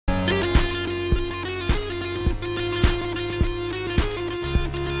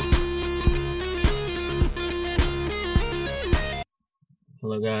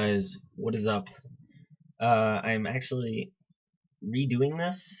Hello guys, what is up? I'm actually redoing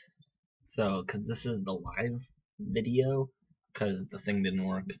this, cause this is the live video, cause the thing didn't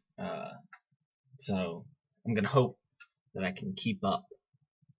work. So I'm gonna hope that I can keep up.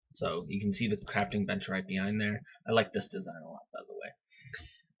 So you can see the crafting bench right behind there. I like this design a lot, by the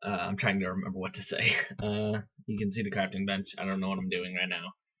way. I'm trying to remember what to say. You can see the crafting bench. I don't know what I'm doing right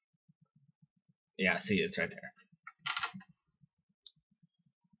now. Yeah, see, it's right there.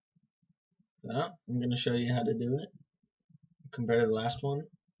 So I'm gonna show you how to do it compared to the last one.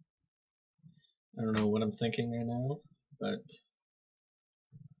 I don't know what I'm thinking right now, but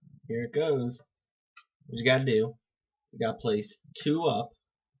here it goes. What you gotta do, you gotta place 2 up,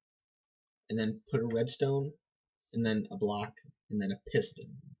 and then put a redstone, and then a block, and then a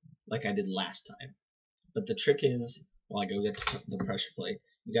piston, like I did last time. But the trick is, while I go get the pressure plate,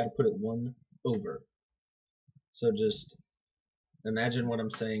 you gotta put it 1 over. So just imagine what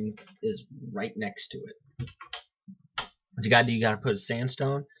I'm saying is right next to it. What you gotta do, you gotta put a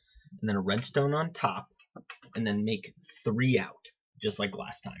sandstone, and then a redstone on top, and then make 3 out, just like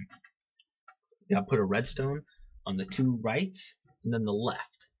last time. You gotta put a redstone on the 2 rights and then the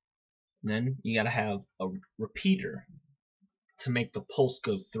left. And then you gotta have a repeater to make the pulse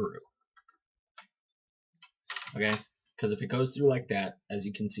go through. Okay? Because if it goes through like that, as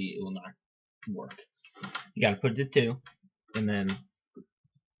you can see, it will not work. You gotta put it to 2, and then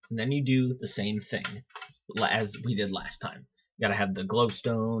you do the same thing as we did last time. You gotta have the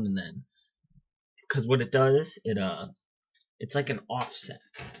glowstone, and then because what it does, it's like an offset.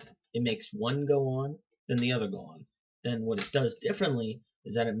 It makes one go on, then the other go on. Then what it does differently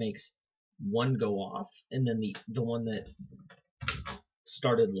is that it makes one go off, and then the one that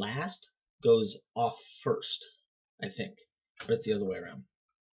started last goes off first, I think. But it's the other way around.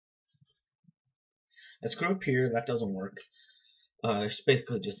 I screw up here, that doesn't work. It's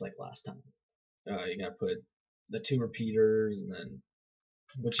basically just like last time. You gotta put the 2 repeaters, and then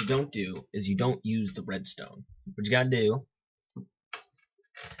what you don't do is you don't use the redstone. What you gotta do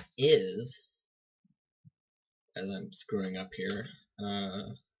is, as I'm screwing up here,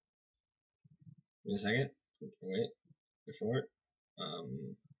 wait a second, wait for it.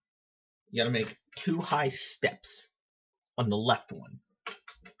 You gotta make 2 high steps on the left one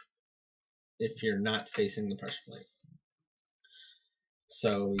if you're not facing the pressure plate.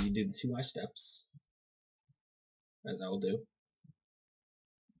 So you do the 2 high steps, as I will do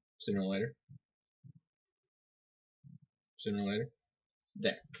sooner or later. Sooner or later.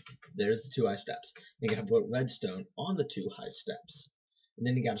 There's the 2 high steps. Then you gotta put redstone on the 2 high steps, and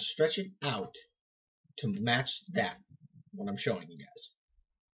then you gotta stretch it out to match that, what I'm showing you guys.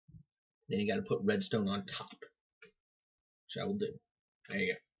 Then you gotta put redstone on top, which I will do. There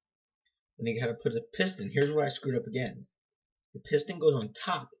you go. Then you gotta put a piston. Here's where I screwed up again. The piston goes on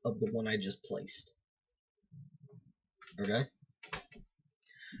top of the one I just placed. Okay?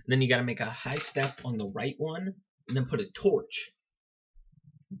 And then you gotta make a high step on the right one, and then put a torch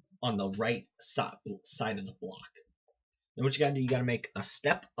on the right side of the block. And what you gotta do, you gotta make a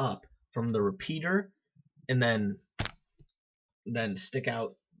step up from the repeater, and then stick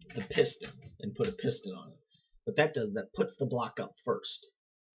out the piston and put a piston on it. What that does, that puts the block up first.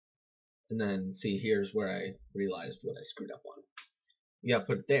 And then, see, here's where I realized what I screwed up on. You gotta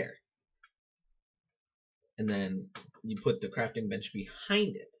put it there. And then you put the crafting bench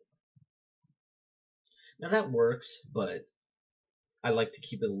behind it. Now that works, but I like to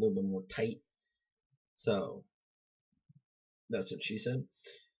keep it a little bit more tight. So, that's what she said.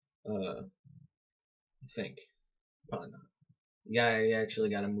 I think. Probably not. You actually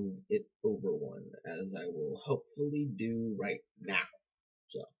gotta move it over 1, as I will hopefully do right now.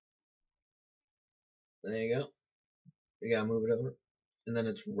 So, there you go. You gotta move it over, and then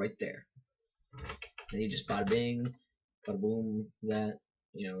it's right there. Then you just bada bing, bada boom, that.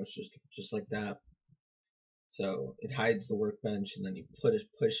 You know, it's just like that. So it hides the workbench, and then you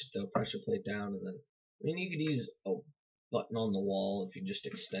push the pressure plate down, and then, I mean, you could use a button on the wall if you just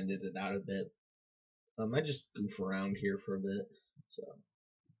extended it out a bit. I just goof around here for a bit, so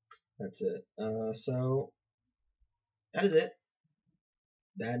that's it. So that is it.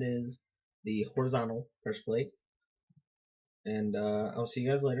 That is the horizontal pressure plate, and I'll see you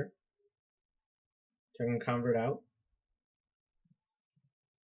guys later. Check and convert out.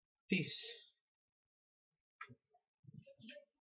 Peace.